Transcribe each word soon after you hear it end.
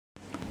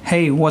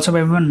Hey, what's up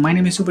everyone, my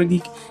name is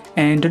Supergeek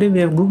and today we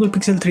have Google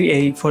Pixel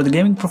 3a for the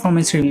gaming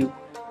performance review.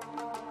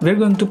 We're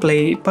going to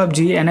play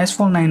PUBG and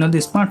Asphalt 9 on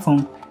this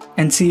smartphone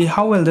and see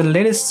how well the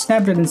latest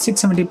Snapdragon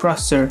 670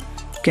 processor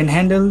can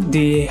handle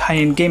the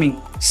high-end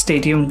gaming. Stay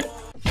tuned.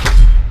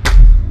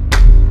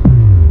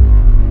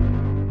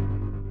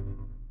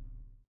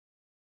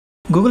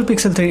 Google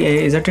Pixel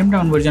 3a is a trimmed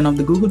down version of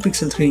the Google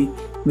Pixel 3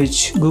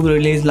 which Google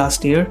released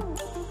last year.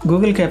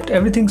 Google kept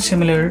everything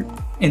similar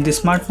in the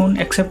smartphone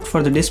except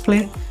for the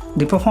display,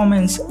 the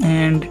performance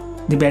and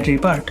the battery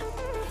part.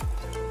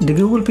 The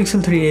Google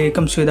Pixel 3a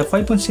comes with a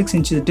 5.6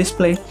 inches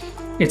display.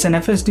 It's an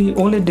FSD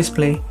OLED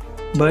display,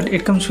 but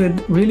it comes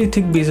with really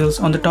thick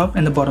bezels on the top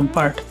and the bottom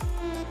part.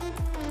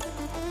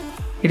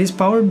 It is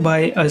powered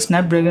by a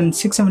Snapdragon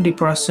 670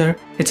 processor.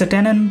 It's a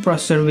 10nm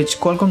processor which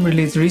Qualcomm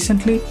released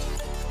recently,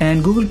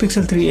 and Google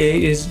Pixel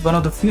 3a is one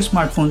of the few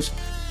smartphones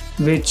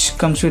which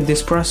comes with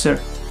this processor.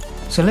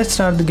 So let's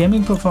start the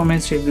gaming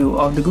performance review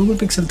of the Google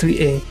Pixel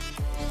 3a.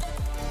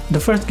 The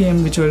first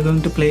game which we're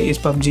going to play is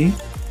PUBG,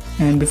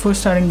 and before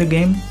starting the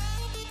game,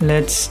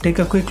 let's take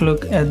a quick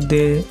look at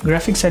the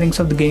graphic settings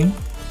of the game.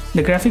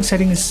 The graphic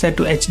setting is set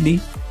to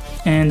HD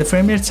and the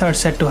frame rates are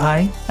set to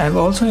high. I've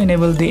also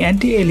enabled the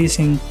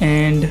anti-aliasing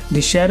and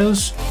the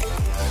shadows.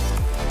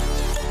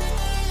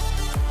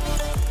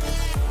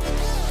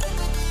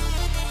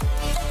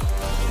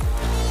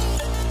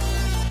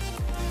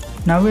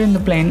 Now we're in the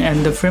plane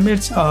and the frame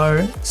rates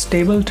are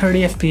stable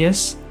 30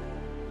 FPS.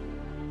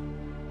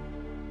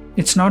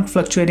 It's not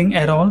fluctuating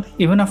at all.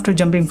 Even after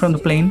jumping from the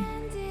plane,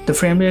 the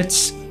frame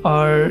rates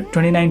are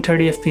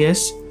 29-30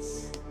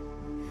 FPS.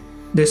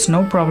 There's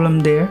no problem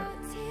there.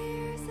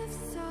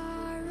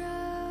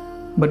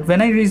 But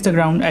when I reach the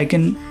ground, I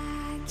can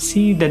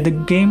see that the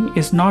game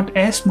is not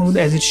as smooth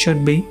as it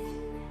should be.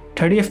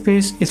 30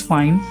 FPS is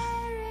fine,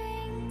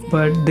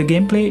 but the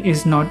gameplay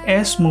is not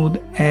as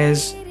smooth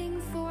as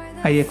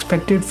I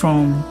expected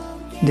from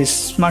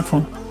this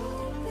smartphone.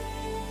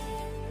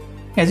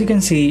 As you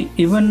can see,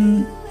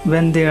 even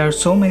when there are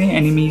so many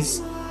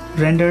enemies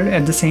rendered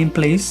at the same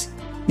place,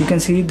 you can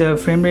see the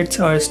frame rates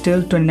are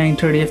still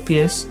 29-30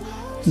 FPS.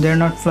 They're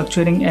not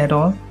fluctuating at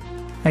all.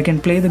 I can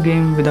play the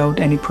game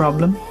without any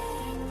problem.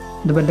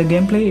 But the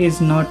gameplay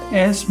is not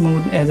as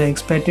smooth as I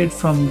expected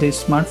from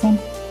this smartphone.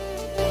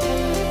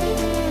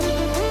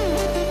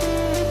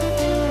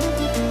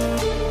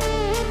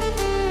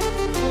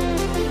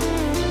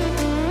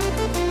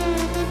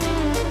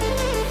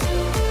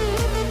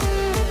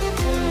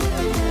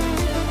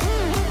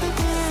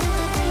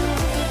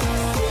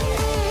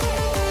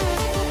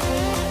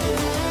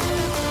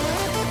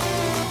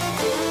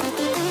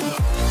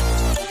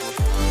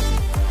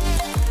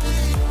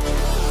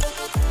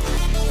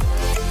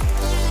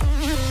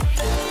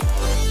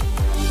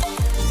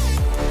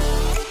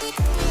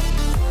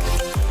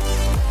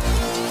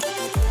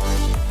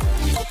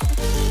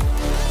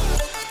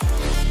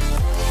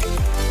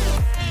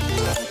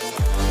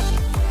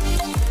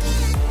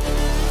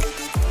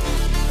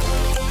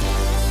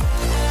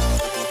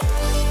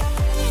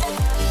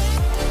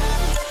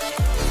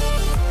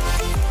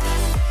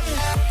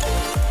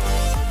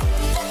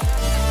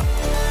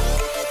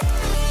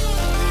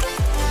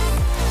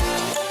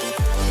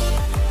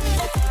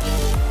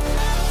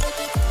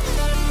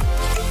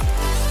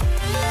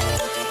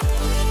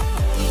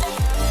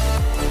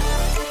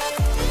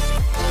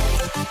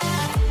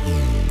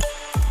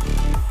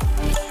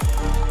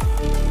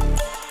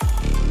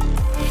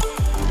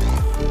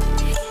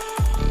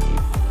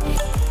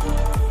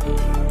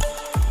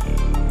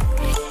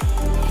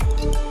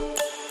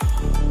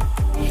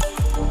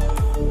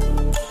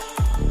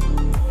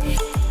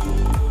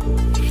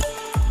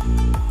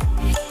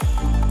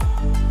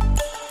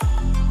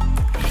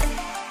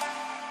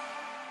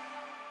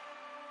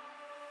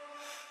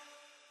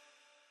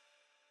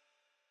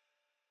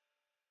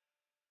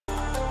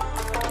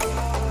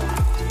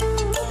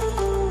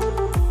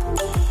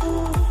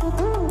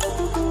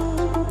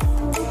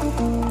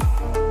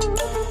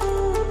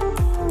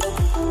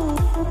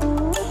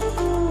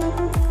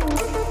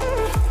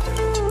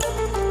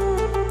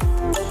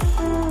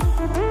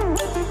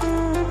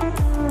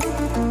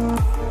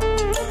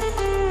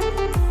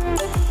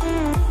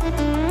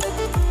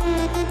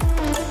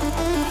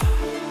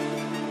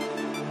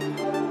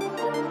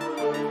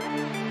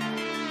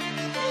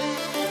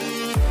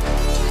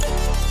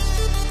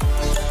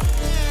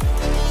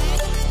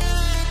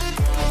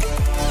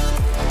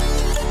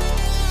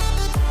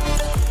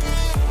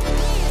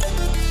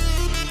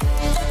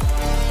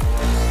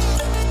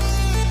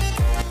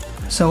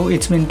 So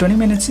it's been 20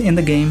 minutes in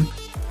the game.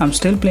 I'm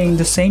still playing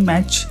the same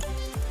match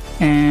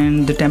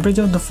and the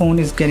temperature of the phone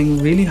is getting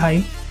really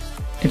high.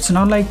 It's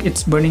not like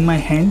it's burning my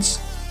hands,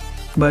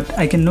 but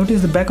I can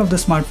notice the back of the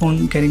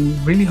smartphone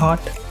getting really hot.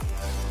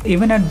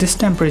 Even at this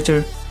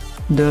temperature,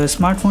 the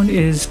smartphone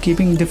is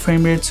keeping the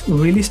frame rates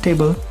really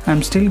stable.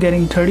 I'm still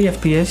getting 30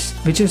 FPS,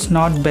 which is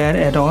not bad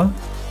at all.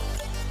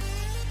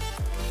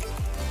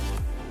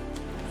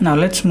 Now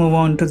let's move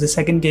on to the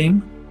second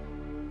game,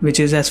 which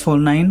is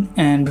Asphalt 9,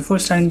 and before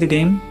starting the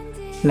game,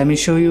 let me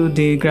show you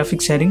the graphic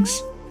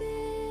settings.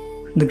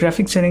 The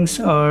graphic settings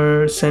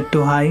are set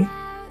to high,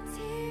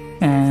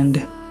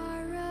 and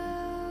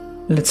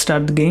let's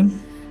start the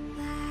game.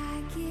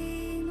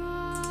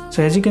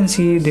 So as you can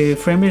see, the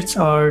frame rates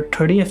are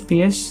 30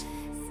 FPS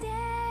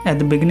at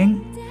the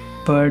beginning,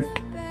 but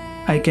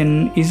I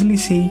can easily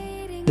see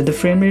that the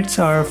frame rates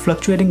are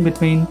fluctuating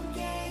between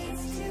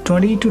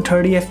 20 to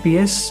 30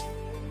 FPS.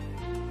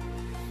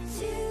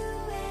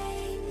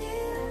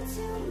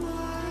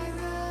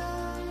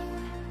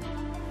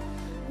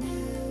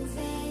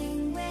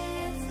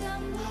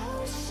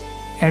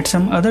 At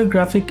some other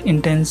graphic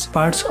intense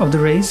parts of the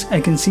race,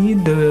 I can see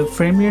the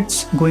frame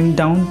rates going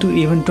down to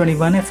even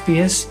 21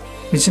 FPS,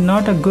 which is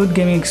not a good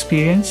gaming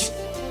experience.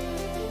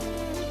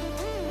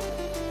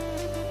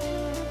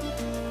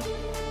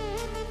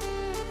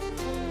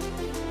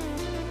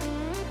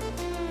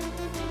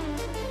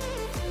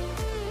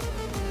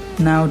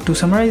 Now, to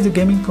summarize the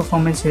gaming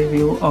performance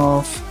review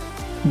of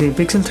the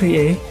Pixel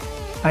 3a,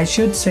 I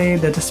should say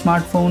that the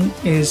smartphone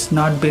is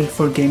not built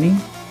for gaming.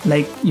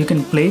 Like, you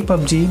can play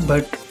PUBG,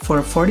 but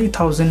for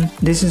 40,000,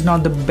 this is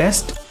not the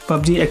best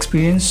PUBG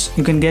experience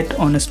you can get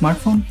on a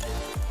smartphone.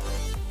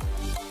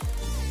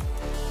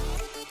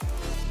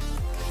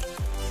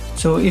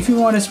 So if you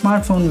want a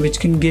smartphone which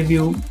can give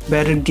you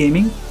better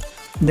gaming,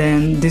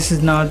 then this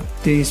is not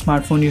the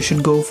smartphone you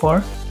should go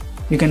for.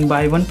 You can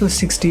buy OnePlus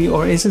 60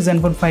 or Asus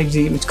Zenfone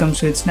 5G, which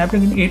comes with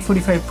Snapdragon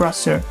 845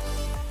 processor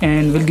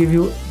and will give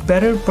you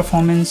better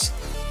performance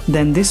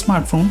than this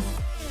smartphone.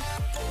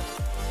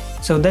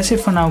 So that's it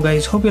for now,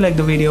 guys. Hope you liked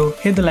the video.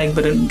 Hit the like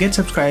button, get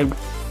subscribed,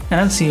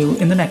 and I'll see you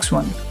in the next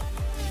one.